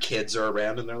 but your kids are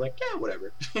around and they're like, yeah,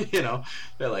 whatever.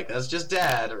 They're like, that's just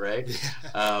Dad, right?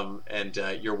 And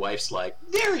your wife's like,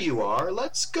 there you are,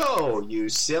 let's go, you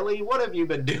silly, what have you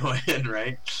been doing?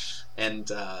 Right? And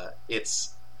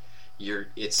it's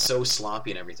so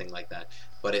sloppy and everything like that,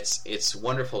 but it's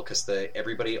wonderful because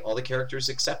all the characters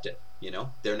accept it.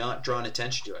 They're not drawing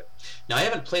attention to it. Now, I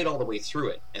haven't played all the way through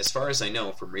it. As far as I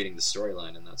know from reading the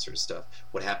storyline and that sort of stuff,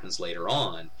 what happens later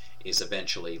on is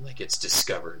eventually, like, it's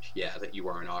discovered, that you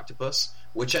are an octopus,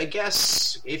 which I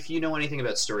guess, if you know anything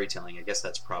about storytelling, I guess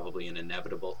that's probably an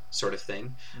inevitable sort of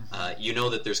thing. You know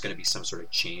that there's going to be some sort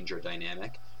of change or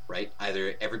dynamic, right?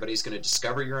 Either everybody's going to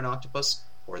discover you're an octopus,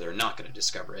 or they're not going to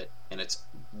discover it, and it's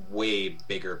way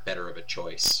better of a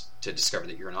choice to discover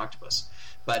that you're an octopus.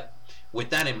 But with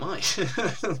that in mind,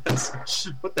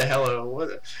 what the hell?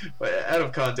 Out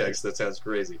of context, that sounds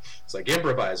crazy. It's like,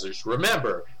 improvisers,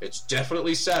 remember, it's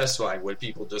definitely satisfying when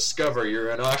people discover you're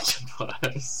an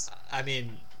octopus. I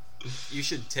mean, you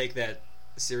should take that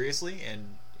seriously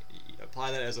and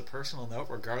apply that as a personal note,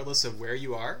 regardless of where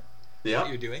you are, what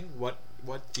you're doing, what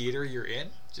theater you're in.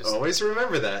 Just always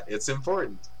remember that. It's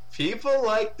important. People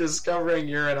like discovering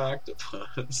you're an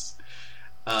octopus.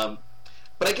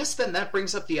 But I guess then that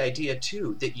brings up the idea,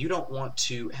 too, that you don't want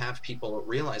to have people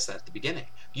realize that at the beginning.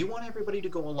 You want everybody to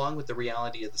go along with the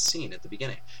reality of the scene at the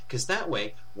beginning. Because that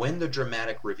way, when the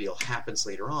dramatic reveal happens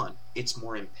later on, it's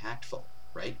more impactful,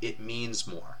 right? It means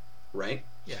more, right?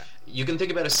 Yeah. You can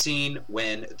think about a scene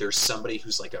when there's somebody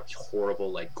who's like a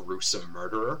horrible, like gruesome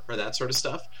murderer or that sort of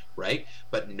stuff, right?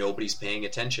 But nobody's paying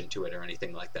attention to it or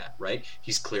anything like that, right?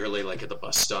 He's clearly like at the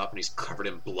bus stop and he's covered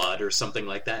in blood or something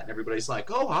like that, and everybody's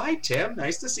like, "Oh, hi, Tim,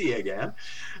 nice to see you again.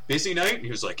 Busy night?" And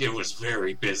he was like, "It was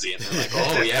very busy." And they're like,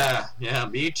 "Oh, yeah,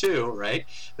 me too," right?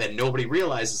 Then nobody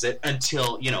realizes it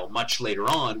until, much later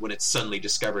on when it's suddenly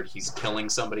discovered he's killing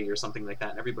somebody or something like that,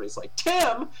 and everybody's like,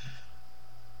 "Tim,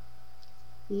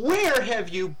 where have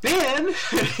you been?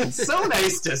 It's so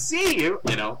nice to see you."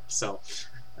 So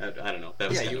I don't know. That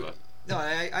was No,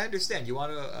 I understand. You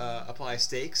want to apply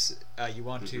stakes. You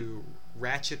want to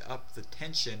ratchet up the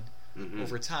tension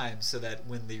over time so that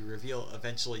when the reveal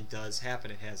eventually does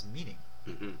happen, it has meaning.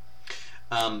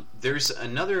 There's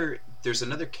another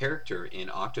character in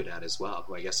Octodad as well,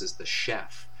 who I guess is the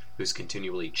chef, who's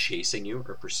continually chasing you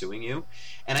or pursuing you.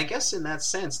 And I guess in that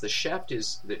sense, the chef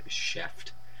is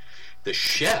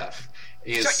Shut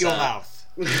your mouth.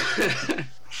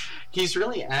 He's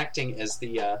really acting as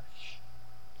the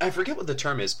I forget what the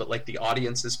term is, but like the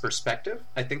audience's perspective.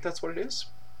 I think that's what it is.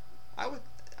 I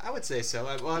would say so.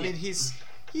 I mean, he's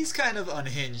kind of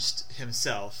unhinged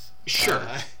himself. Sure.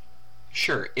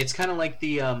 Sure. It's kind of like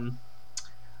the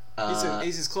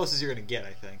he's as close as you're going to get,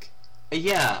 I think.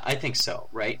 Yeah, I think so,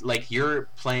 right? Like you're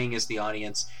playing as the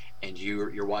audience and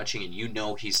you're watching and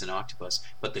he's an octopus,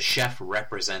 but the chef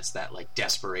represents that like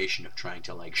desperation of trying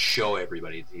to like show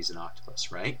everybody that he's an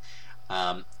octopus, right?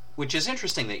 Which is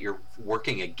interesting that you're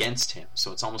working against him,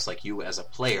 so it's almost like you as a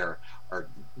player are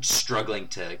struggling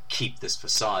to keep this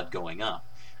facade going up.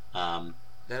 That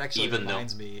actually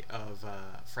reminds me of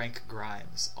Frank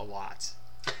Grimes a lot.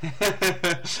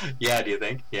 Yeah, do you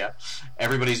think? Yeah.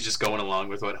 Everybody's just going along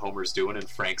with what Homer's doing, and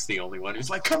Frank's the only one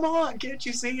who's like, "Come on, can't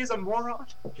you see he's a moron?"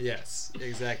 Yes,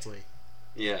 exactly.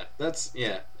 Yeah,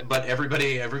 but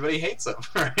everybody hates him,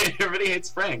 right? Everybody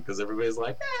hates Frank because everybody's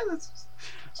like, that's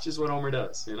just what Homer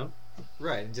does,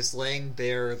 Right, and just laying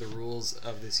bare the rules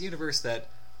of this universe that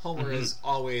Homer is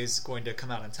always going to come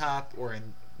out on top, or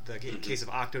in the case of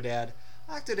Octodad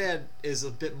is a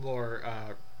bit more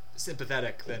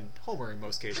sympathetic than Homer in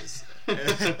most cases.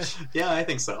 Yeah, I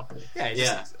think so. Yeah, he's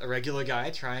just a regular guy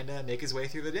trying to make his way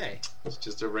through the day. He's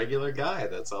just a regular guy.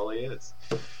 That's all he is.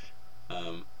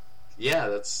 Yeah,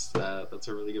 that's a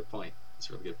really good point.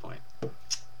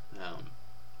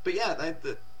 But yeah,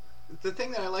 the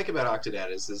thing that I like about Octodad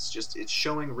is it's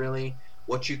showing really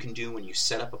what you can do when you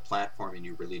set up a platform and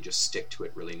you really just stick to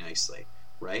it really nicely,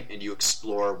 right? And you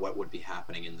explore what would be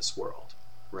happening in this world,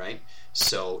 right?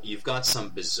 So you've got some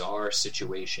bizarre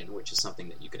situation, which is something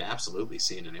that you could absolutely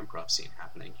see in an improv scene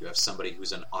happening. You have somebody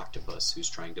who's an octopus who's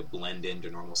trying to blend into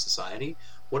normal society.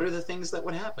 What are the things that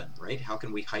would happen, right? How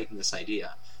can we heighten this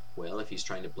idea? Well, if he's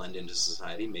trying to blend into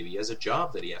society, maybe he has a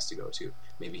job that he has to go to.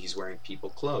 Maybe he's wearing people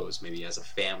clothes. Maybe he has a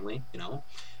family,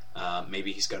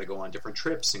 Maybe he's got to go on different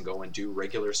trips and go and do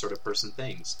regular sort of person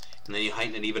things. And then you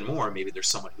heighten it even more. Maybe there's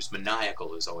someone who's maniacal,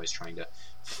 who's always trying to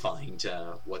find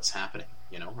what's happening,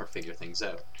 or figure things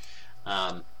out.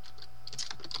 I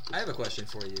have a question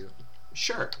for you.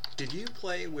 Sure. Did you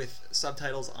play with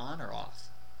subtitles on or off?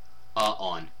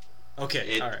 On.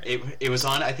 Okay, all right. It was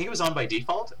on. I think it was on by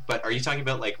default. But are you talking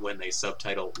about like when they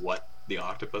subtitle what the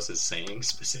octopus is saying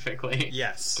specifically?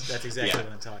 Yes, that's exactly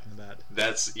what I'm talking about.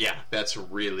 That's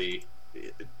really.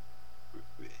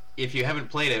 If you haven't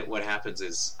played it, what happens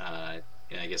is, I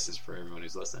guess it's for everyone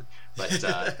who's listening, but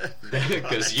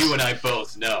because you and I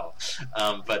both know,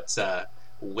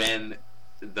 when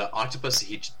the octopus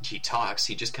he talks,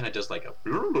 he just kind of does like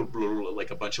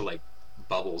a bunch of like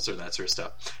bubbles or that sort of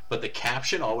stuff, but the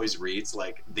caption always reads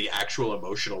like the actual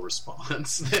emotional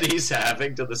response that he's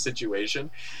having to the situation.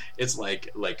 It's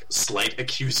like slight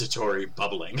accusatory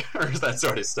bubbling or that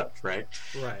sort of stuff, right?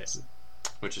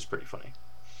 Which is pretty funny.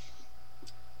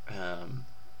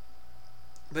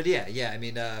 But I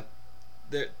mean,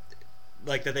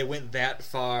 like that they went that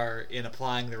far in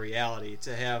applying the reality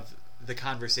to have the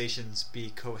conversations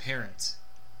be coherent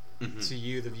to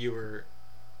you, the viewer,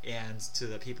 and to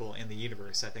the people in the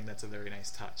universe. I think that's a very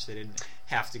nice touch. They didn't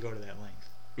have to go to that length.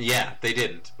 Yeah, they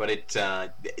didn't. But it,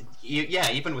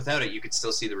 even without it, you could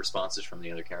still see the responses from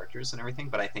the other characters and everything.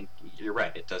 But I think you're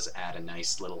right. It does add a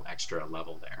nice little extra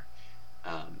level there.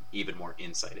 Even more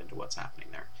insight into what's happening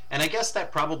there. And I guess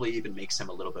that probably even makes him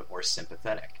a little bit more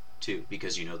sympathetic, too,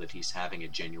 because you know that he's having a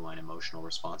genuine emotional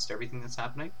response to everything that's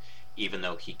happening, even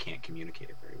though he can't communicate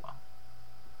it very well.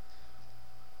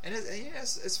 And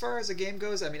as far as the game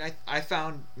goes, I mean, I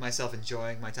found myself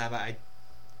enjoying my time.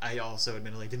 I also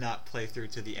admittedly did not play through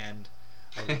to the end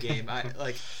of the game.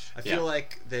 I feel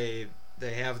like they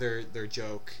have their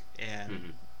joke,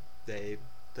 and They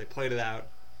played it out.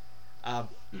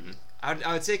 Mm-hmm.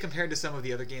 I would say compared to some of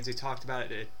the other games we talked about,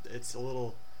 it's a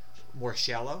little more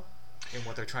shallow in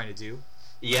what they're trying to do.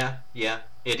 Yeah.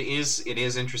 It is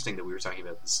interesting that we were talking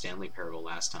about the Stanley Parable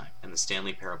last time, and the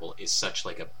Stanley Parable is such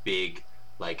like a big,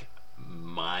 like,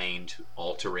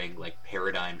 mind-altering, like,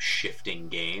 paradigm-shifting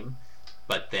game,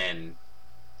 but then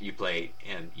you play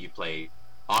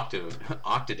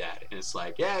Octodad, and it's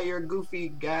like, yeah, you're a goofy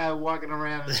guy walking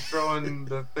around and throwing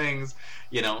the things,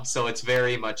 so it's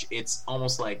very much, it's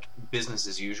almost like business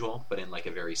as usual, but in like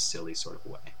a very silly sort of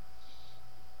way.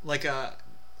 Like a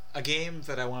game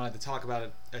that I wanted to talk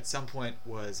about at some point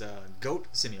was Goat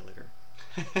Simulator.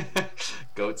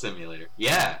 Goat Simulator.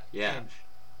 Yeah. And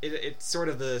it's sort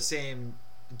of the same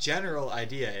general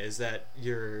idea, is that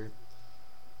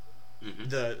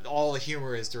all the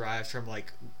humor is derived from,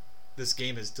 like, this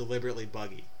game is deliberately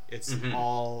buggy. It's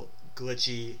all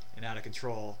glitchy and out of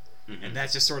control, and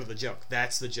that's just sort of the joke.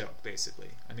 That's the joke, basically.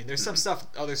 I mean, there's some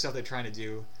other stuff they're trying to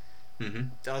do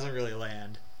doesn't really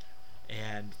land,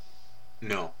 and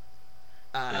no.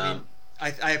 I mean,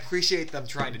 I appreciate them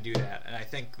trying to do that, and I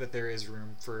think that there is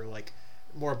room for, like,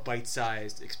 more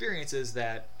bite-sized experiences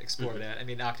that explore that. I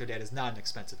mean, Octodad is not an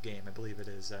expensive game. I believe it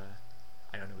is.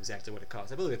 I don't know exactly what it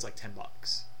costs. I believe it's like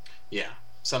 $10. Yeah,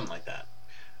 something like that.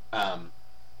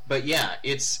 But yeah,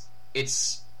 it's.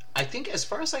 I think, as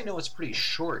far as I know, it's pretty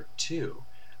short too.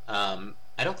 I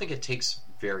don't think it takes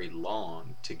very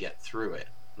long to get through it.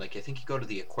 Like, I think you go to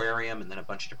the aquarium, and then a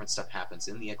bunch of different stuff happens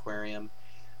in the aquarium.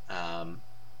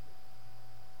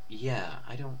 Yeah,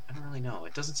 I don't really know.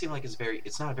 It doesn't seem like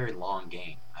it's not a very long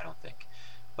game, I don't think.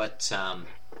 But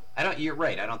you're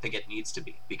right. I don't think it needs to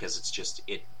be, because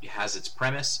it has its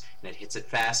premise, and it hits it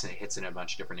fast, and it hits it in a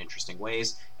bunch of different interesting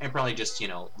ways, and probably just,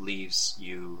 leaves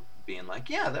you being like,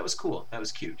 yeah, that was cool, that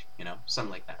was cute,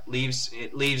 something like that.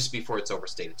 It leaves before it's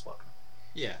overstayed its welcome.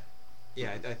 Yeah.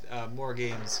 More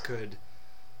games could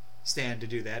stand to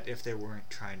do that if they weren't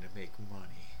trying to make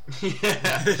money.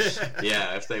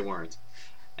 Yeah, if they weren't.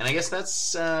 And I guess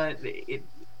that's it.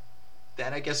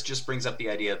 That, I guess, just brings up the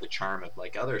idea of the charm of,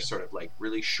 like, other sort of, like,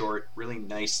 really short, really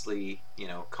nicely,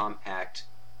 compact,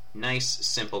 nice,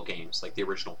 simple games, like the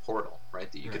original Portal,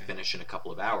 right? That you could finish in a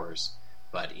couple of hours,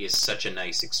 but is such a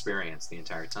nice experience the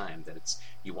entire time that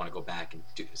you want to go back and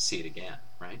see it again,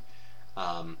 right?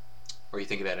 Or you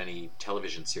think about any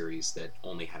television series that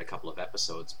only had a couple of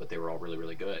episodes, but they were all really,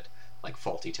 really good, like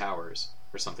Faulty Towers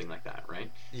or something like that,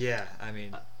 right? Yeah, I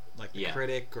mean, like The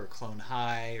Critic or Clone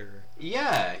High or...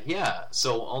 Yeah.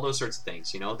 So all those sorts of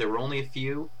things, there were only a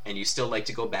few, and you still like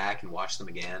to go back and watch them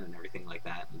again and everything like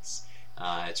that.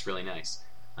 It's really nice.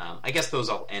 I guess those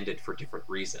all ended for different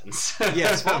reasons.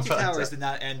 Yes, Faulty Towers did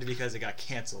not end because it got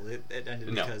canceled. It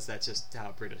ended because that's just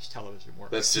how British television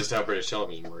works. That's just how British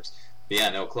television works. But yeah,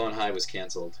 no, Clone High was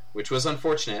canceled, which was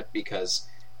unfortunate because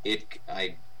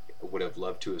I would have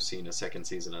loved to have seen a second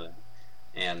season of it.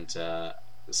 And the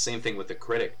same thing with The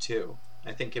Critic too.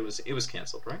 I think it was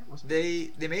canceled, right? They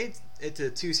made it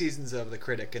to 2 seasons of The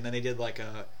Critic, and then they did like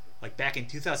back in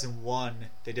 2001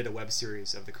 they did a web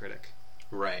series of The Critic.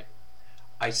 Right.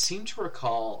 I seem to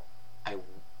recall I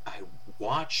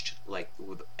watched like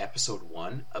episode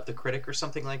 1 of The Critic or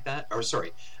something like that, or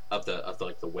sorry, of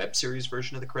the web series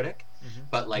version of The Critic.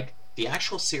 But like the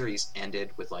actual series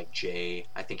ended with like Jay.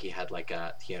 I think he had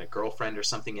a girlfriend or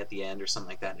something at the end or something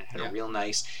like that, and it had a real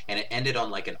nice, and it ended on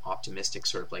like an optimistic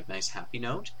sort of like nice happy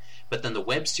note. But then the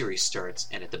web series starts,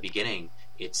 and at the beginning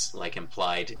it's like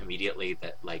implied immediately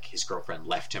that like his girlfriend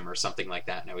left him or something like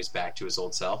that, and now he's back to his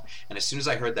old self. And as soon as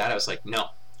I heard that, I was like, no,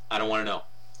 I don't want to know.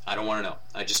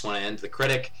 I just want to end The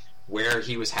Critic where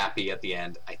he was happy at the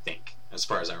end, I think, as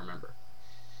far as I remember.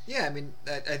 Yeah, I mean,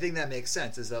 I think that makes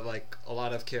sense, is that like a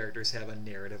lot of characters have a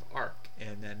narrative arc,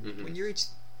 and then when you reach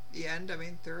the end, I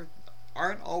mean, there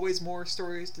aren't always more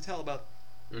stories to tell about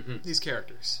these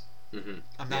characters.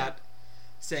 I'm not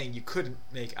saying you couldn't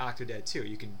make Octodad 2.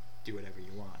 You can do whatever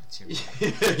you want.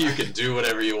 You can do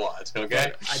whatever you want,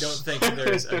 okay? But I don't think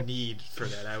there's a need for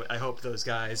that. I hope those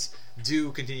guys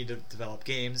do continue to develop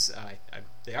games.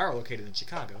 They are located in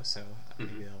Chicago, so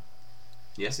maybe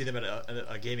they'll see them at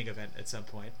a gaming event at some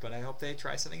point, but I hope they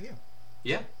try something new.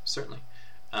 Yeah, certainly.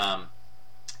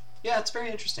 It's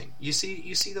very interesting. You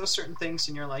see those certain things,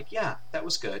 and you're like, yeah, that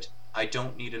was good. I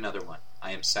don't need another one.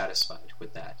 I am satisfied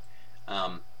with that.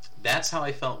 That's how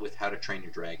I felt with How to Train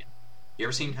Your Dragon. You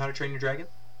ever seen How to Train Your Dragon?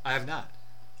 I have not.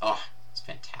 Oh, it's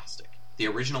fantastic. The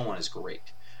original one is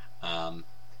great.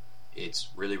 it's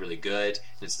really, really good.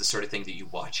 And it's the sort of thing that you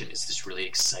watch and it's this really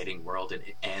exciting world and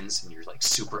it ends and you're like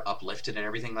super uplifted and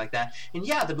everything like that. And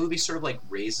yeah, the movie sort of like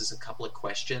raises a couple of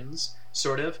questions,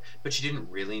 sort of, but you didn't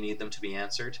really need them to be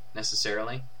answered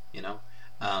necessarily, you know?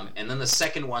 And then the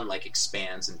second one like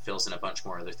expands and fills in a bunch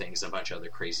more other things, and a bunch of other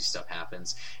crazy stuff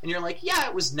happens. And you're like, yeah,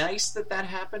 it was nice that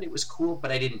happened. It was cool,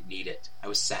 but I didn't need it. I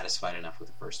was satisfied enough with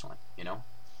the first one, you know?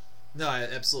 No,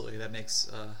 absolutely. That makes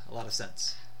a lot of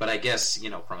sense. But I guess, you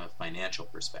know, from a financial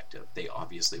perspective, they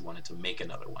obviously wanted to make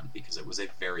another one because it was a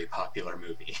very popular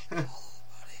movie.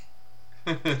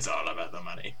 It's all about the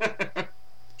money.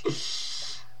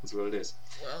 That's what it is.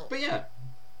 Well, but yeah.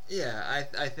 Yeah,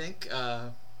 I think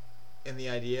in the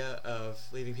idea of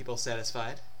leaving people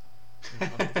satisfied,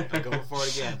 I'm going for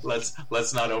it again.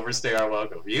 Let's not overstay our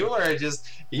welcome.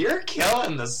 You're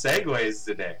killing the segues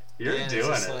today. You're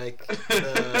doing it. Like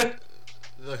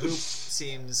the hoop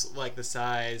seems like the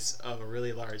size of a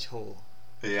really large hole.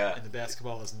 Yeah. And the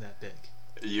basketball isn't that big.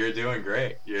 You're doing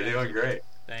great. You're doing great.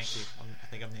 Thank you. I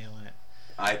think I'm nailing it.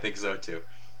 I think so too.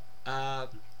 I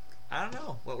don't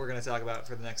know what we're going to talk about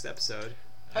for the next episode.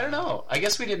 I don't know. I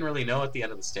guess we didn't really know at the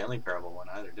end of the Stanley Parable one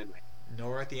either, did we?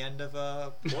 Nor at the end of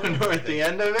nor at the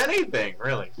end of anything,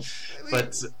 really.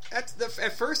 But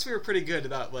at first we were pretty good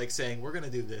about like saying we're going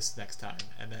to do this next time,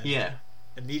 and then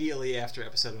immediately after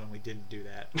episode 1 we didn't do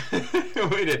that.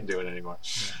 We didn't do it anymore.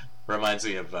 Yeah. Reminds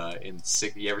me of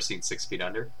you ever seen 6 Feet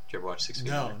Under? Did you ever watch 6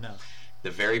 Feet Under? No.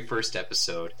 The very first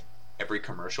episode, every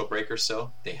commercial break or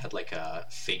so, they had like a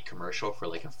fake commercial for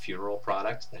like a funeral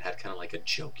product that had kind of like a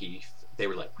jokey. They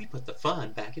were like, we put the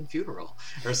fun back in funeral,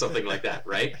 or something like that,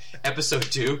 right? Episode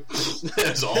 2,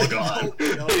 it's all gone.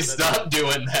 They stopped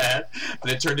doing that, and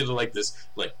it turned into like this,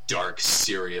 like dark,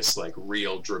 serious, like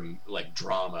real,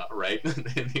 drama, right?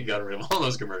 And they got rid of all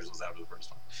those commercials after the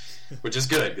first one, which is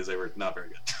good because they were not very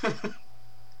good.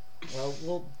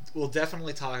 Well, we'll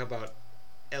definitely talk about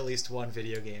at least one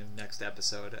video game next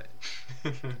episode.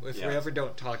 If we ever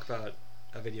don't talk about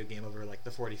a video game over like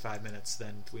the 45 minutes,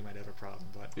 then we might have a problem,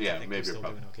 but I think we're still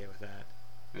doing okay with that.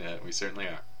 Yeah, we certainly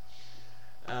are.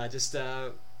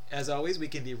 As always, we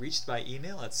can be reached by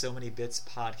email at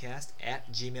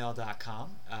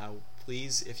somanybitspodcast@gmail.com.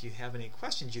 Please, if you have any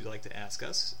questions you'd like to ask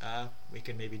us, we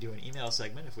can maybe do an email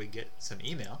segment if we get some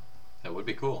email. That would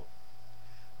be cool.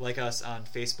 Like us on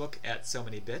Facebook at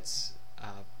SoManyBits.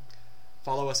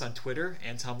 Follow us on Twitter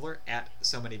and Tumblr at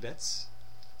SoManyBits.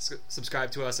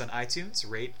 Subscribe to us on iTunes,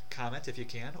 rate, comment if you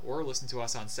can, or listen to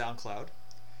us on SoundCloud.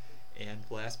 And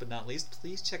last but not least,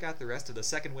 please check out the rest of the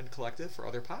Second Wind Collective for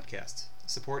other podcasts.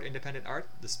 Support independent art.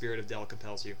 The spirit of Dell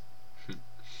compels you.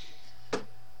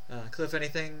 Cliff,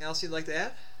 anything else you'd like to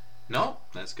add? No,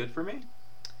 that's good for me.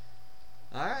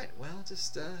 Alright, well,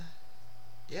 just, O.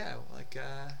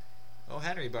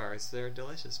 Henry bars. They're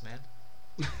delicious, man.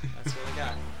 That's what I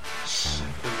got.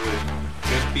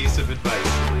 Good piece of advice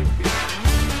to leave people.